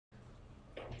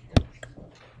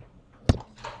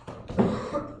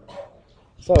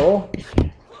So,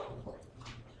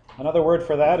 another word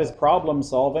for that is problem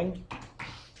solving.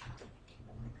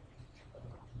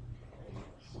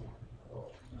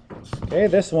 Okay,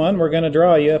 this one we're going to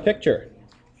draw you a picture.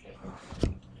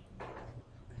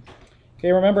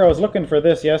 Okay, remember I was looking for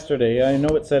this yesterday. I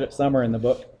know it said it somewhere in the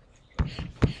book.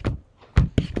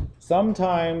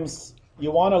 Sometimes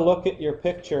you want to look at your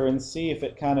picture and see if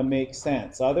it kind of makes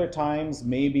sense. Other times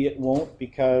maybe it won't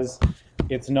because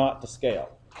it's not to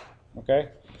scale. Okay,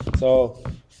 so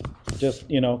just,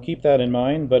 keep that in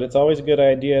mind, but it's always a good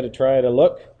idea to try to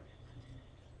look.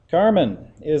 Carmen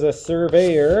is a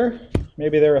surveyor,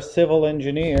 maybe they're a civil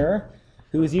engineer,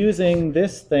 who's using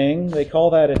this thing. They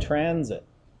call that a transit.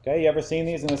 Okay, you ever seen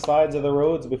these in the sides of the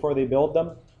roads before they build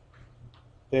them?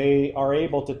 They are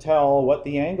able to tell what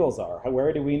the angles are.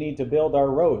 Where do we need to build our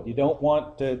road? You don't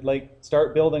want to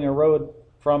start building a road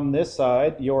from this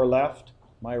side, your left,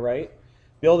 my right,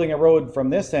 building a road from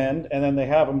this end, and then they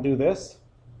have them do this.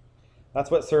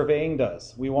 That's what surveying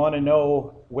does. We want to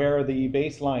know where the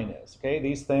baseline is. Okay,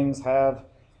 these things have,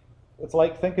 it's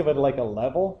like, think of it like a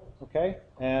level. Okay,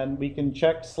 and we can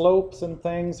check slopes and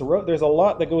things. There's a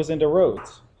lot that goes into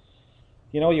roads.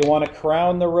 You want to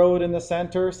crown the road in the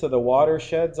center so the water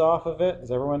sheds off of it. Does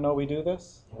everyone know we do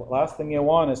this? The last thing you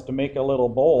want is to make a little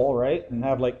bowl, right, and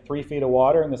have like 3 feet of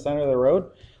water in the center of the road.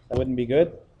 That wouldn't be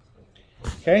good.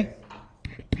 Okay,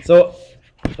 so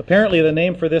apparently the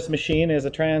name for this machine is a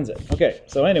transit. Okay,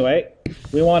 so anyway,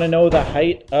 we want to know the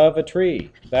height of a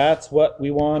tree. That's what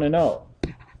we want to know.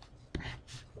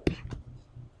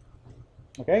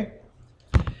 Okay?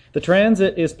 The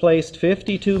transit is placed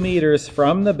 52 meters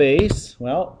from the base.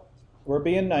 Well, we're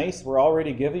being nice. We're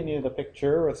already giving you the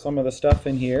picture with some of the stuff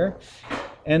in here.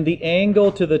 And the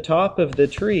angle to the top of the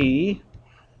tree,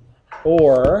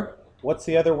 or what's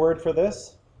the other word for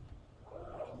this?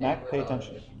 Mac, pay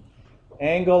attention.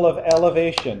 Angle of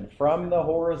elevation from the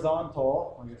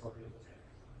horizontal.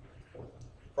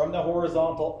 From the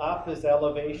horizontal up is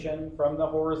elevation. From the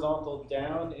horizontal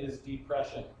down is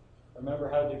depression. Remember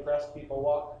how depressed people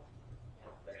walk?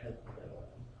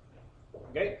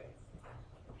 Okay.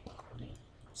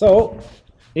 So,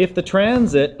 if the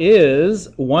transit is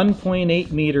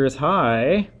 1.8 meters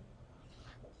high,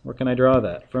 where can I draw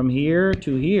that? From here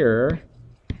to here,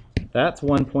 that's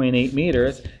 1.8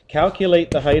 meters.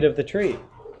 Calculate the height of the tree.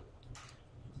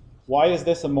 Why is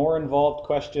this a more involved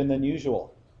question than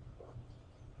usual?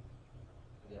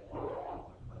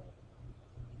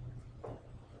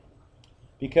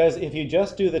 Because if you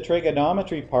just do the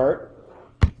trigonometry part,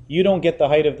 you don't get the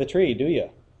height of the tree, do you?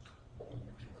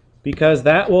 Because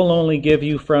that will only give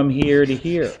you from here to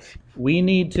here. We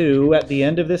need to, at the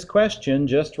end of this question,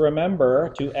 just remember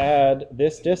to add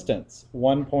this distance,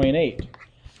 1.8,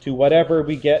 to whatever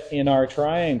we get in our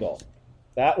triangle.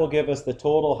 That will give us the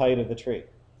total height of the tree.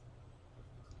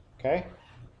 Okay?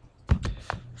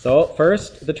 So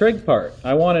first, the trig part.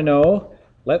 I want to know,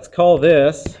 let's call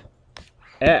this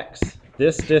x.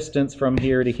 This distance from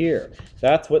here to here.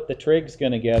 That's what the trig's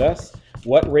going to get us.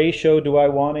 What ratio do I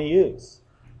want to use?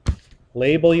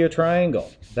 Label your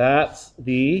triangle. That's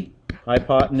the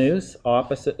hypotenuse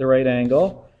opposite the right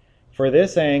angle. For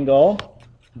this angle,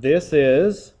 this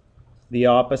is the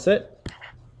opposite.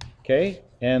 Okay,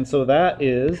 and so that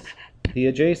is the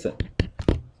adjacent.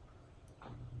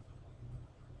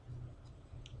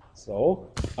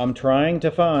 So I'm trying to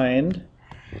find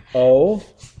O.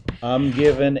 I'm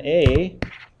given A.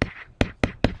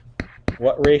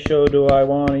 What ratio do I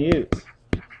want to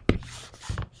use?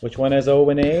 Which one has O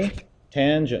and A?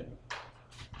 Tangent.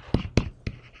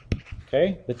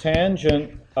 Okay, the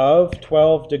tangent of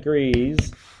 12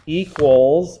 degrees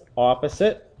equals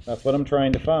opposite. That's what I'm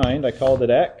trying to find. I called it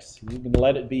X. You can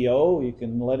let it be O. You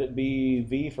can let it be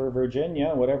V for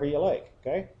Virginia, whatever you like.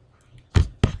 Okay?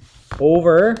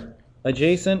 Over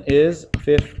adjacent is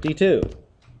 52.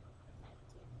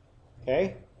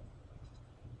 Okay?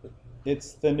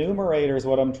 It's the numerator is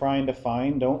what I'm trying to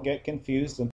find. Don't get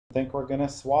confused and think we're going to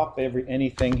swap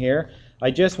anything here.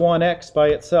 I just want x by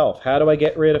itself. How do I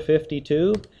get rid of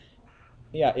 52?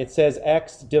 Yeah, it says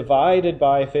x divided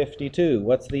by 52.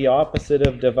 What's the opposite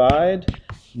of divide?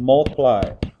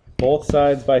 Multiply. Both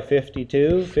sides by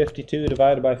 52. 52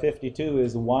 divided by 52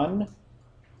 is 1.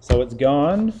 So it's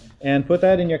gone. And put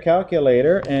that in your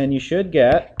calculator and you should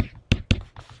get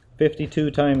 52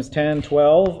 times 10,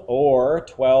 12, or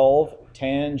 12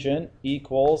 tangent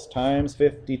equals times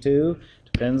 52,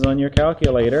 depends on your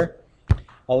calculator,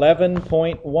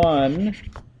 11.1,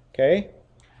 okay,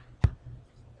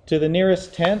 to the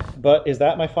nearest tenth, but is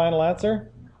that my final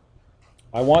answer?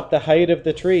 I want the height of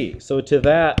the tree, so to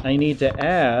that I need to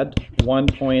add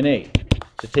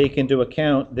 1.8. to take into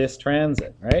account this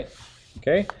transit, right?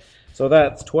 Okay, so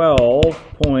that's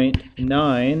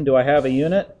 12.9. Do I have a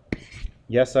unit?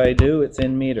 Yes, I do. It's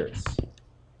in meters.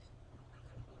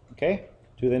 Okay,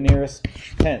 to the nearest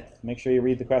tenth. Make sure you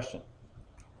read the question.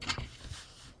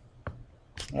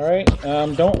 All right,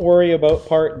 don't worry about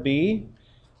part B.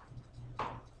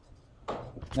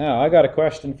 Now, I got a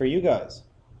question for you guys.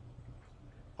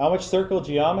 How much circle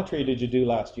geometry did you do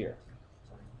last year?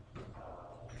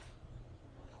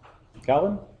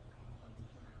 Calvin?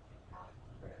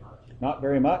 Not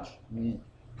very much?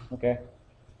 Okay.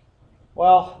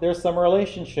 Well, there's some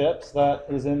relationships that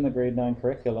is in the grade 9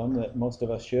 curriculum that most of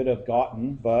us should have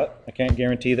gotten, but I can't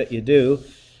guarantee that you do.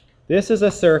 This is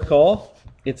a circle.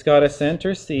 It's got a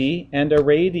center C and a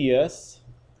radius.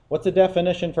 What's the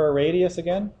definition for a radius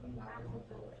again?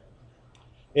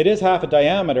 It is half a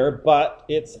diameter, but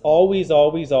it's always,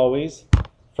 always, always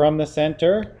from the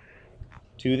center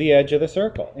to the edge of the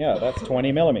circle. Yeah, that's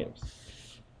 20 millimeters.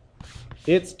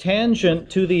 It's tangent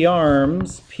to the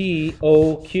arms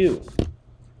POQ.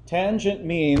 Tangent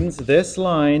means this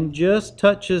line just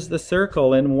touches the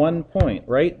circle in one point,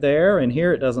 right there, and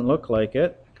here it doesn't look like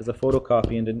it because the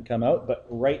photocopying didn't come out, but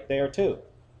right there too.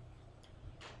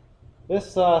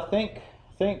 This, think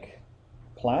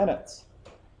planets.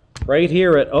 Right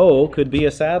here at O could be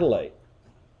a satellite.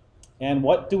 And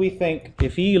what do we think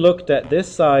if he looked at this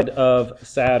side of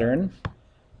Saturn,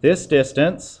 this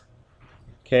distance,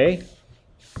 okay,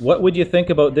 what would you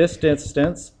think about this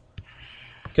distance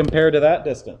compared to that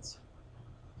distance?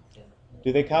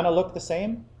 Do they kind of look the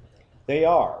same? They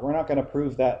are. We're not going to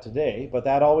prove that today, but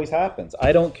that always happens.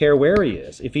 I don't care where he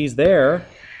is. If he's there,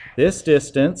 this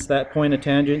distance, that point of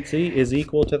tangency, is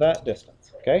equal to that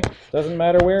distance. Okay? Doesn't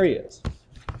matter where he is.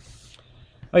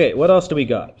 Okay, what else do we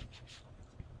got?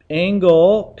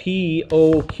 Angle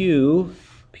POQ,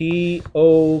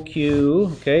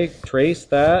 okay, trace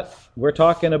that. We're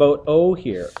talking about O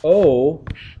here. O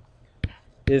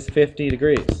is 50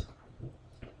 degrees.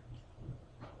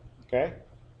 Okay?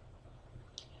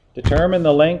 Determine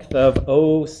the length of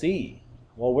OC.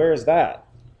 Well, where's that?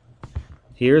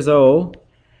 Here's O.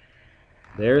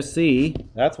 There's C.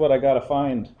 That's what I got to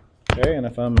find. Okay, and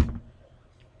if I'm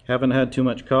haven't had too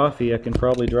much coffee, I can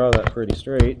probably draw that pretty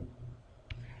straight.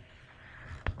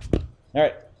 All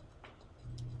right.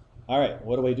 All right,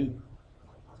 what do I do?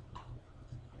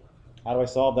 How do I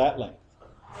solve that length?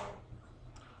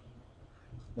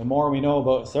 The more we know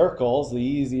about circles, the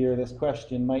easier this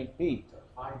question might be.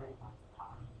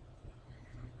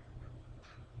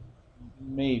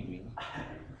 Maybe.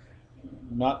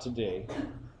 Not today.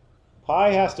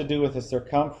 Pi has to do with the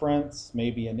circumference,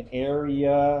 maybe an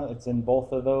area. It's in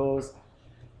both of those.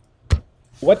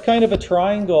 What kind of a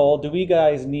triangle do we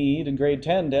guys need in grade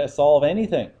 10 to solve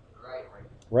anything?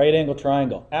 Right angle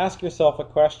triangle. Ask yourself a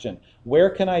question. Where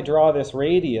can I draw this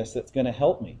radius that's going to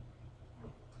help me?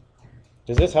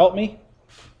 Does this help me?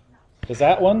 Does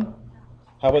that one?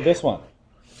 How about this one?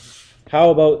 How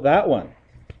about that one?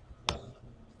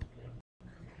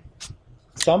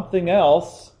 Something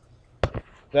else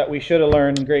that we should have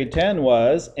learned in grade 10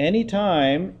 was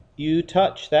anytime you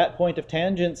touch that point of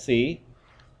tangency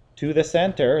to the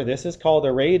center, this is called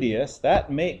a radius,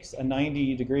 that makes a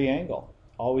 90-degree angle.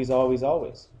 Always, always,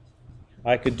 always.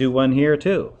 I could do one here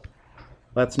too.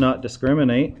 Let's not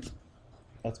discriminate.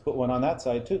 Let's put one on that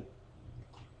side too.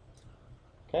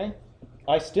 Okay?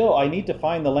 I need to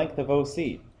find the length of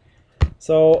OC.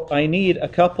 So I need a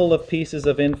couple of pieces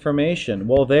of information.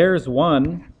 Well, there's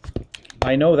one.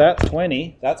 I know that's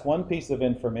 20. That's one piece of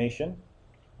information.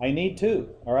 I need two,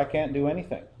 or I can't do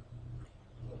anything.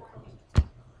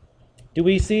 Do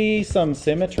we see some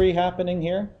symmetry happening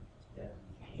here?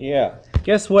 Yeah.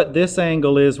 Guess what this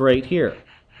angle is right here?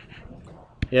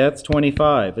 Yeah, it's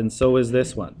 25, and so is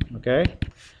this one, okay?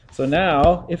 So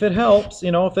now, if it helps,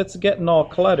 if it's getting all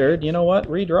cluttered, you know what?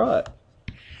 Redraw it.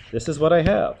 This is what I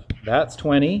have. That's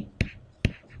 20.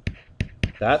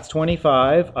 That's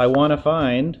 25. I want to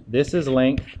find, this is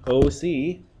length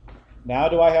OC. Now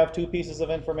do I have two pieces of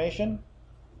information?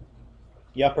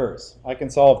 Yuppers. I can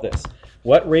solve this.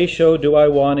 What ratio do I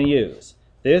want to use?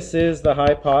 This is the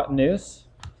hypotenuse.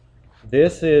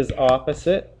 This is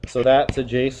opposite, so that's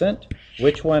adjacent.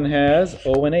 Which one has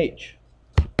O and H?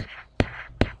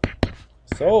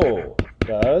 So,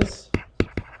 does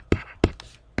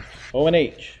O and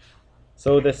H.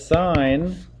 So the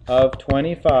sine of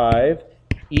 25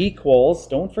 equals,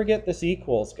 don't forget this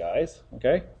equals, guys,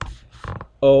 okay?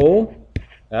 O,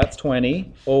 that's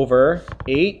 20, over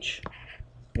H,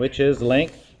 which is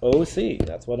length OC.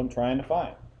 That's what I'm trying to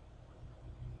find.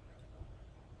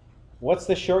 What's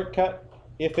the shortcut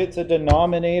if it's a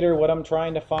denominator, what I'm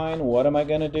trying to find, what am I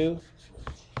going to do?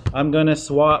 I'm going to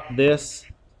swap this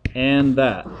and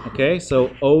that. Okay,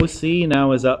 so OC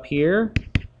now is up here,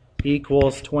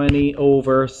 equals 20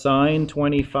 over sine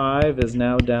 25 is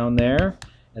now down there.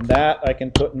 And that I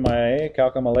can put in my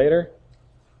calculator.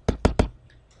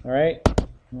 All right,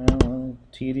 well,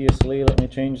 tediously, let me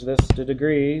change this to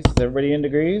degrees. Is everybody in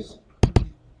degrees?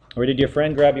 Or did your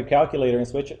friend grab your calculator and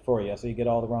switch it for you so you get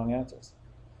all the wrong answers?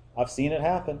 I've seen it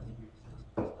happen.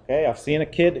 Okay, I've seen a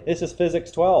kid, this is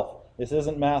physics 12. This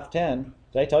isn't math 10.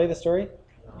 Did I tell you the story?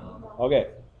 Okay,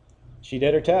 she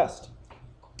did her test.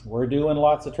 We're doing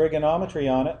lots of trigonometry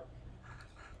on it.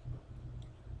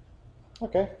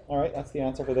 Okay, all right, that's the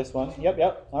answer for this one.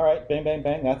 Yep, all right, bang, bang,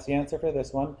 bang, that's the answer for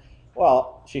this one.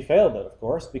 Well, she failed it, of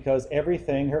course, because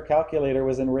everything, her calculator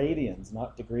was in radians,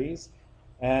 not degrees,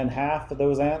 and half of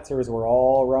those answers were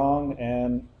all wrong,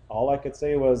 and all I could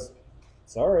say was,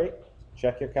 sorry,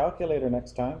 check your calculator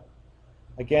next time.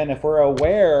 Again, if we're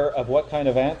aware of what kind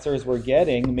of answers we're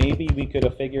getting, maybe we could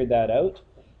have figured that out,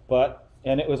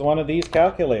 and it was one of these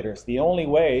calculators. The only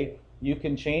way you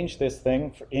can change this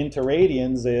thing into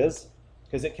radians is,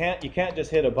 because you can't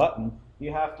just hit a button.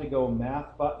 You have to go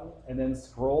math button and then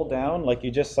scroll down like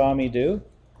you just saw me do.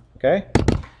 Okay?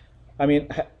 I mean,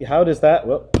 how does that,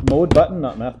 well, mode button,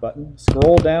 not math button,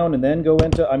 scroll down and then go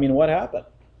into, I mean, what happened?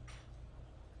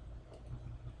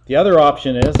 The other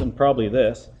option is, and probably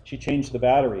this, she changed the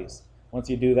batteries. Once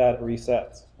you do that, it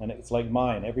resets. And it's like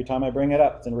mine. Every time I bring it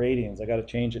up, it's in radians. I got to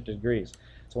change it to degrees.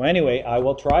 So anyway, I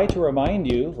will try to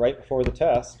remind you right before the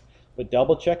test, but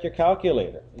double check your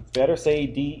calculator. It's better say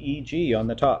DEG on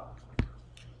the top.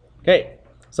 Okay,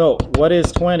 so what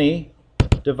is 20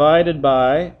 divided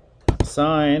by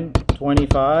sine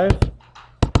 25?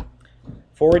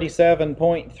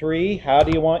 47.3. How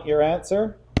do you want your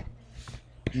answer?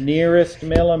 Nearest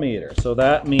millimeter. So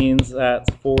that means that's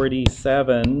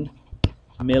 47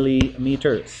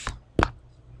 millimeters.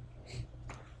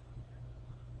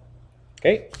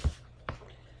 Okay.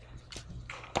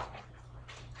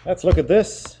 Let's look at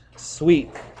this sweet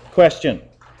question.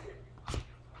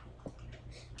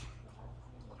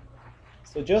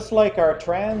 So just like our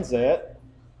transit,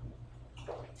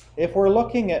 if we're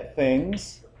looking at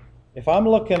things, if I'm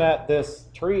looking at this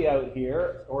tree out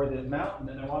here or the mountain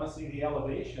and I want to see the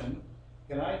elevation,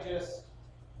 can I just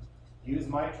use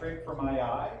my trig for my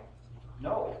eye?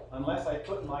 No, unless I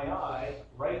put my eye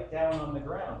right down on the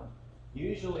ground.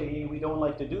 Usually we don't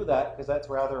like to do that because that's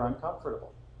rather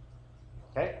uncomfortable.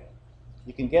 Okay?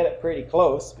 You can get it pretty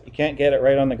close, but you can't get it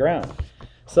right on the ground.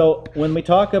 So when we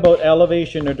talk about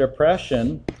elevation or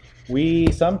depression, we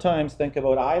sometimes think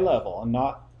about eye level and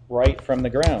not right from the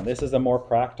ground. This is a more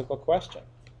practical question.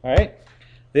 All right?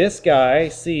 This guy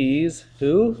sees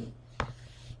who?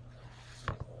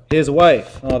 His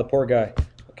wife. Oh, the poor guy.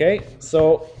 Okay,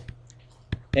 so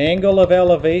angle of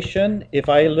elevation,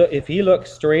 if he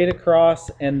looks straight across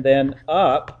and then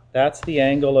up, that's the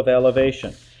angle of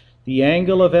elevation. The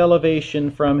angle of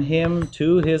elevation from him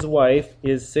to his wife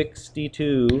is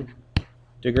 62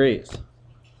 degrees.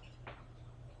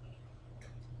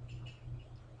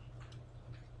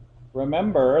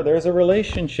 Remember, there's a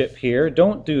relationship here.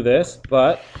 Don't do this,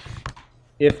 but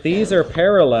if these are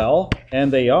parallel,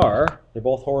 and they are, they're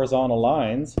both horizontal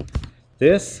lines,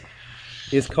 this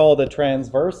is called a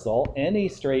transversal. Any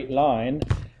straight line,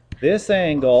 this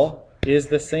angle is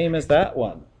the same as that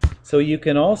one. So you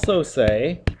can also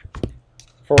say,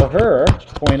 for her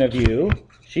point of view,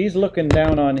 she's looking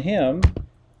down on him,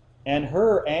 and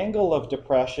her angle of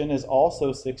depression is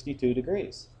also 62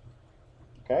 degrees.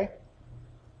 Okay?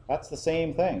 That's the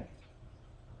same thing.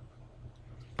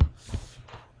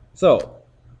 So,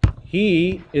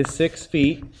 he is 6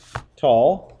 feet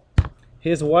tall.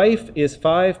 His wife is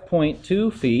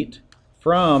 5.2 feet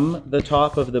from the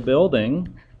top of the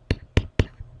building,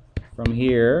 from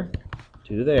here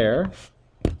to there.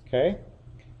 Okay?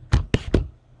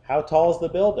 How tall is the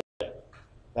building?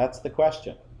 That's the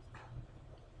question.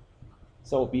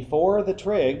 So before the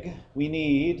trig, we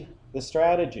need the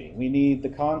strategy. We need the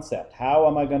concept. How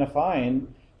am I going to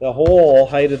find the whole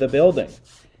height of the building?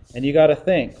 And you got to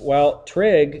think, well,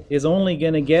 trig is only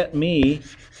going to get me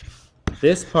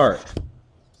this part.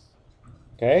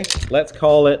 Okay, let's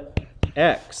call it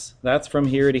x. That's from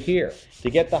here to here. To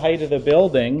get the height of the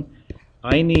building,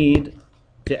 I need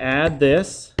to add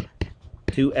this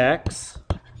to x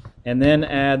and then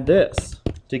add this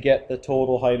to get the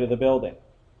total height of the building.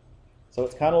 So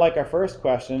it's kind of like our first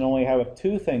question, only have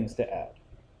 2 things to add.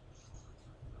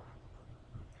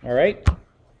 All right?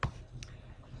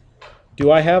 Do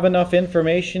I have enough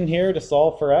information here to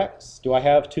solve for x? Do I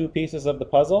have 2 pieces of the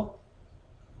puzzle?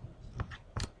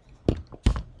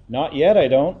 Not yet, I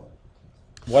don't.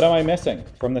 What am I missing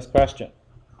from this question?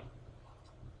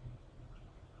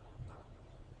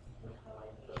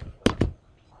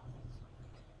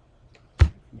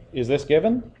 Is this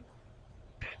given?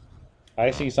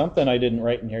 I see something I didn't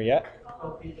write in here yet.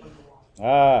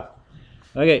 Ah,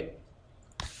 okay.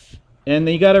 And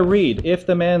you got to read. If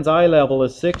the man's eye level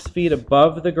is 6 feet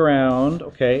above the ground,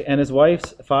 okay, and his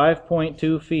wife's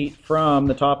 5.2 feet from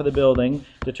the top of the building,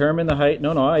 determine the height.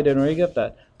 No, I didn't really get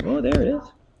that. Oh, there it is.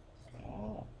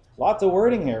 Ah, lots of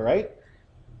wording here, right?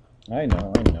 I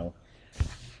know.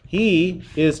 He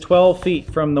is 12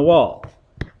 feet from the wall.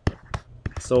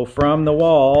 So from the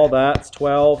wall, that's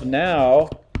 12 now,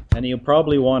 and you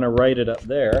probably want to write it up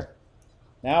there.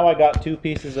 Now I got two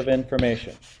pieces of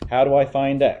information. How do I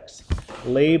find x?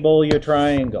 Label your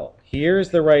triangle. Here's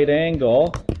the right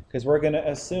angle, because we're going to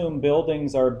assume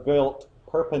buildings are built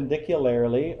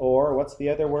perpendicularly, or what's the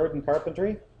other word in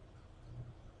carpentry?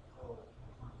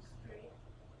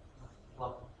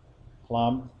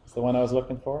 Plumb. It's the one I was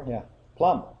looking for? Yeah.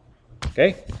 Plumb.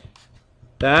 Okay.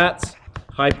 That's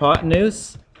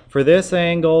hypotenuse. For this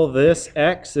angle, this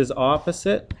x is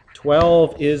opposite.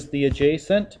 12 is the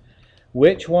adjacent.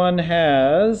 Which one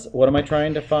has, what am I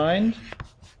trying to find?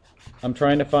 I'm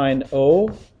trying to find O.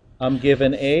 I'm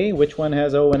given A. Which one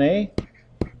has O and A?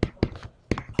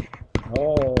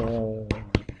 Oh.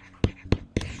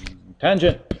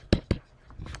 Tangent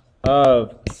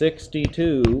of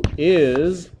 62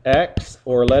 is x,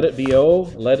 or let it be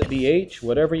O, let it be H,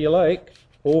 whatever you like,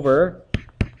 over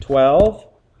 12.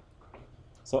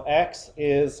 So x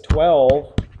is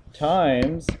 12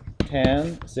 times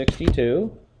tan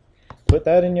 62. Put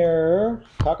that in your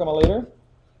calculator,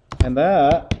 and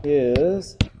that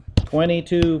is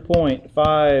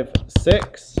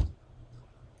 22.56.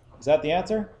 Is that the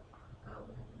answer?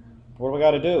 What do we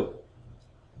got to do?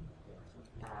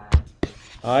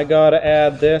 I got to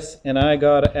add this, and I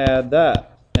got to add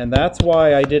that. And that's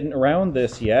why I didn't round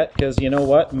this yet, because you know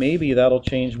what? Maybe that'll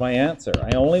change my answer.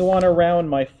 I only want to round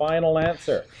my final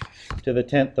answer to the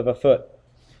 1/10 of a foot.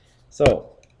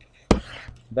 So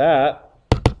that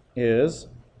is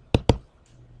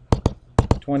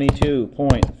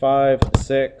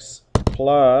 22.56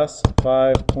 plus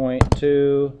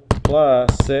 5.2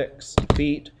 plus 6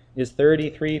 feet is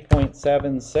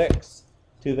 33.76.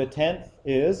 To the 10th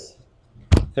is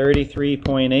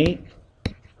 33.8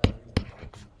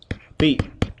 feet.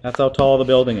 That's how tall the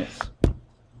building is.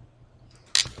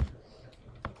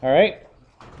 All right.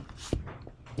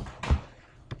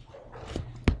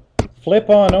 Flip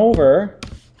on over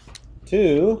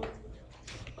to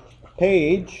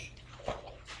page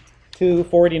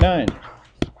 249.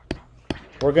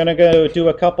 We're going to go do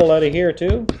a couple out of here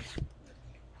too.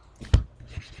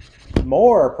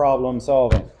 More problem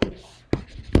solving.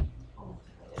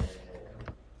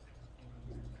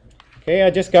 Okay,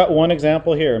 I just got one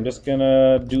example here. I'm just going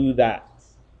to do that.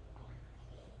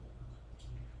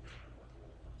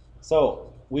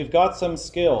 So, we've got some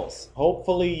skills.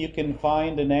 Hopefully you can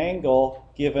find an angle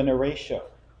given a ratio.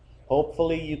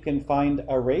 Hopefully you can find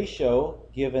a ratio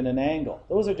given an angle.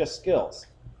 Those are just skills.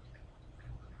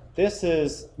 This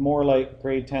is more like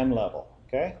grade 10 level,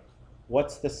 okay?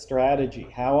 What's the strategy?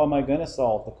 How am I going to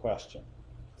solve the question?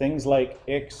 Things like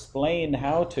explain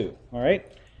how to, all right?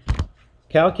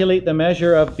 Calculate the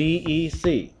measure of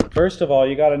BEC. First of all,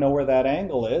 you got to know where that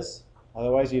angle is.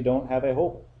 Otherwise, you don't have a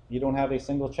hope. You don't have a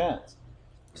single chance.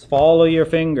 Just follow your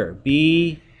finger.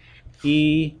 BEC.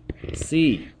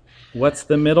 What's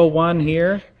the middle one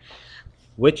here?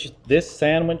 Which this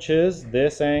sandwiches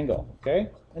this angle, okay?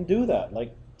 And do that.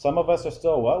 Like some of us are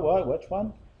still, which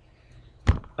one?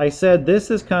 I said this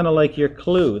is kind of like your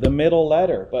clue, the middle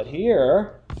letter. But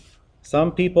here,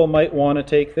 some people might want to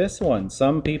take this one.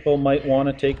 Some people might want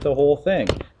to take the whole thing.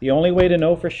 The only way to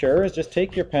know for sure is just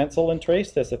take your pencil and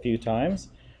trace this a few times.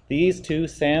 These two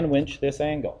sandwich this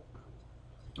angle.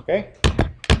 Okay?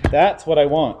 That's what I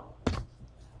want.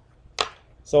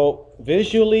 So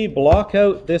visually block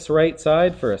out this right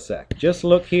side for a sec. Just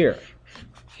look here.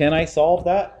 Can I solve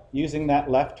that using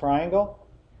that left triangle?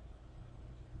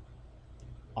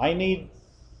 I need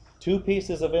two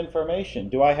pieces of information.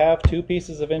 Do I have two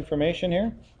pieces of information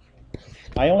here?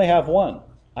 I only have one.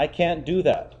 I can't do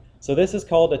that. So this is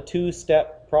called a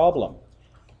two-step problem.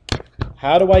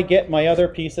 How do I get my other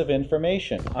piece of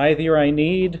information? Either I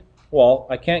need, well,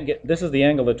 I can't get, this is the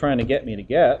angle they're trying to get me to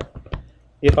get.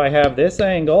 If I have this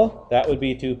angle, that would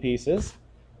be two pieces.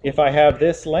 If I have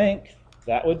this length,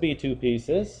 that would be two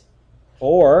pieces.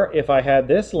 Or if I had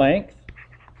this length,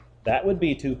 that would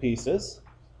be two pieces.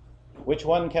 Which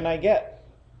one can I get?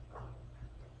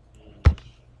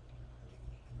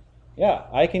 Yeah,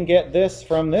 I can get this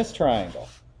from this triangle.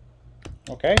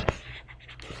 Okay?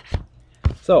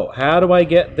 So, how do I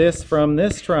get this from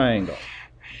this triangle?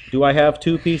 Do I have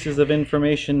two pieces of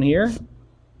information here?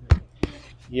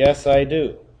 Yes, I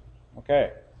do.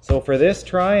 Okay, so for this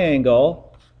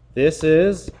triangle, this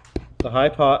is the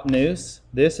hypotenuse,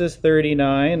 this is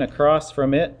 39, across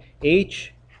from it,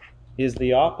 h is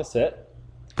the opposite.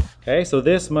 Okay, so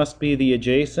this must be the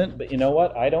adjacent, but you know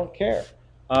what? I don't care.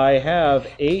 I have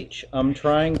h, I'm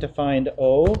trying to find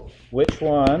o. Which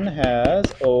one has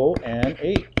o and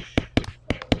h?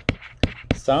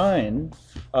 Sine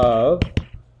of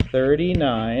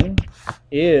 39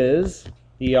 is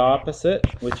the opposite,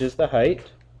 which is the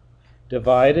height,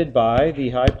 divided by the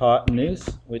hypotenuse,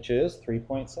 which is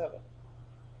 3.7.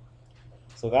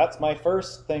 So that's my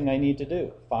first thing I need to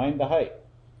do, find the height.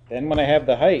 Then when I have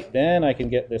the height, then I can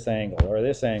get this angle or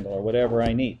whatever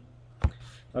I need.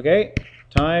 Okay,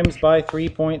 times by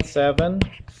 3.7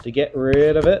 to get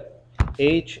rid of it.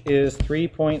 H is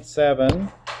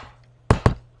 3.7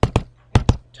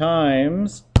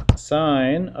 times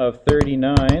sine of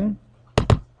 39.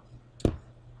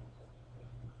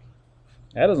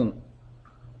 That doesn't,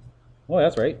 oh,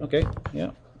 that's right, okay,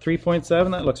 yeah.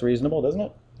 3.7, that looks reasonable, doesn't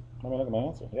it? Let me look at my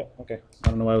answer. Yep, okay. I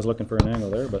don't know why I was looking for an angle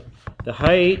there, but the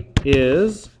height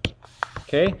is,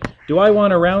 okay. Do I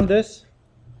want to round this?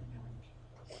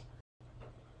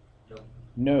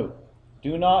 No.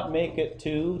 Do not make it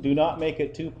 2. Do not make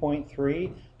it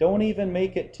 2.3. Don't even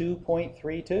make it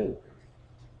 2.32.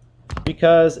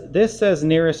 Because this says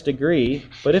nearest degree,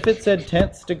 but if it said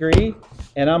 10th degree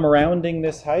and I'm rounding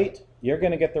this height, you're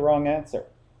going to get the wrong answer.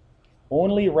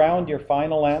 Only round your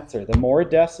final answer. The more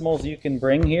decimals you can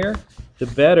bring here, the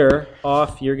better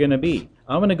off you're going to be.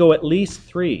 I'm going to go at least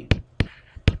 3.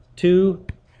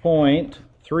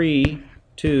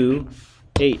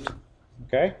 2.328.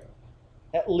 Okay?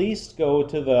 At least go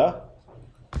to the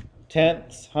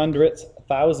tenths, hundredths,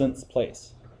 thousandths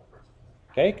place.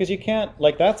 Okay? Because you can't,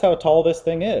 like, that's how tall this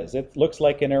thing is. It looks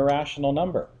like an irrational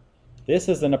number. This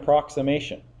is an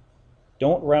approximation.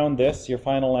 Don't round this. Your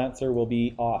final answer will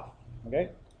be off. Okay?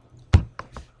 All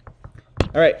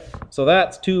right, so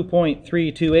that's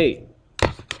 2.328.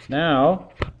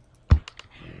 Now,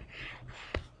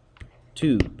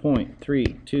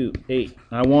 2.328.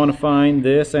 I want to find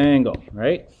this angle,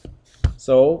 right?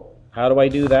 So, how do I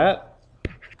do that?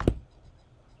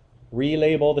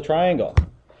 Relabel the triangle.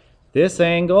 This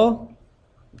angle,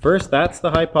 first that's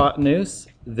the hypotenuse.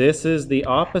 This is the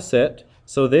opposite.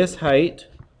 So this height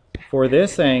for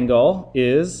this angle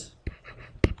is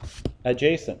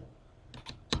adjacent.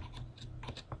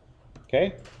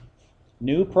 Okay?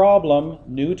 New problem,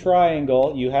 new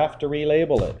triangle, you have to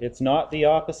relabel it. It's not the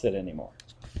opposite anymore.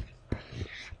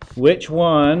 Which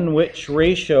one, which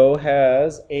ratio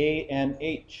has A and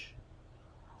H?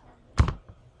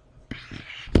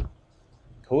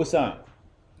 Cosine.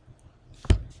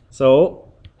 So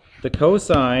the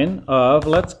cosine of,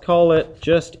 let's call it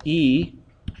just E,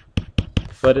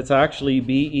 but it's actually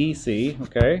BEC,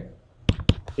 okay,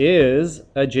 is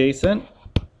adjacent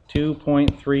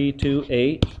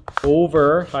 2.328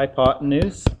 over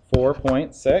hypotenuse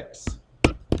 4.6.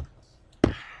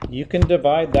 You can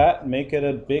divide that and make it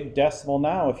a big decimal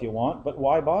now if you want, but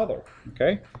why bother?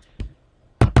 Okay.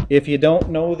 If you don't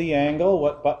know the angle,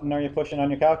 what button are you pushing on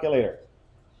your calculator?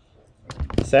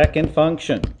 Second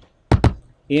function.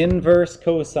 Inverse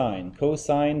cosine.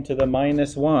 Cosine to the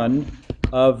 -1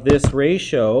 of this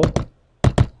ratio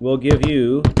will give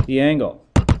you the angle.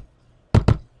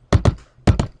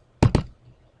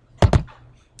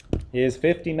 Is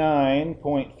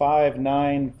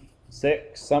 59.596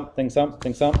 something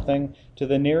something something to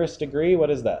the nearest degree. What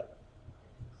is that?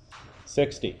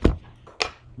 60.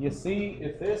 You see,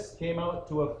 if this came out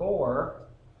to a 4,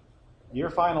 your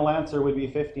final answer would be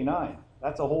 59.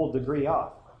 That's a whole degree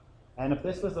off. And if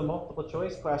this was a multiple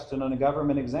choice question on a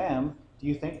government exam, do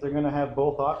you think they're going to have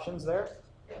both options there?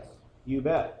 Yes. You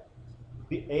bet.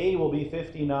 A will be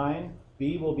 59,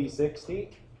 B will be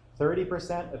 60.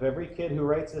 30% of every kid who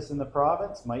writes this in the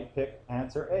province might pick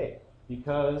answer A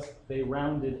because they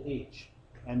rounded H.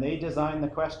 And they designed the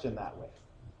question that way.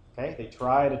 Okay? They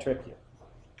try to trick you.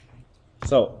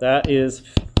 So that is,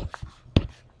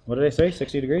 what did I say?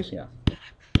 60 degrees? Yeah.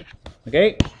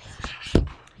 Okay?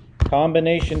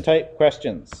 Combination type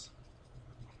questions.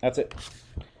 That's it.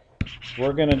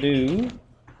 We're going to do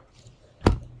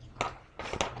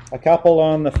a couple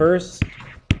on the first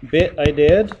bit I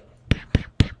did.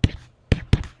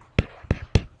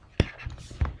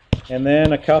 And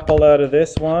then a couple out of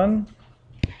this one.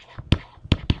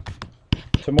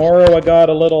 Tomorrow I got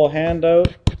a little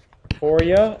handout for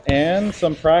you and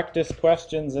some practice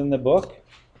questions in the book.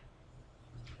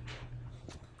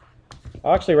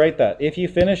 I'll actually write that. If you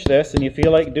finish this and you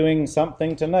feel like doing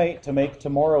something tonight to make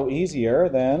tomorrow easier,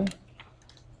 then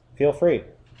feel free.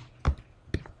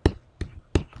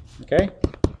 Okay?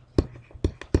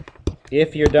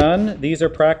 If you're done, these are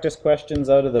practice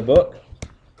questions out of the book.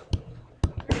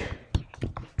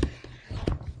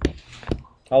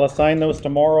 I'll assign those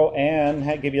tomorrow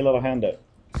and give you a little handout.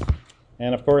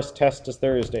 And of course, test is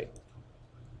Thursday.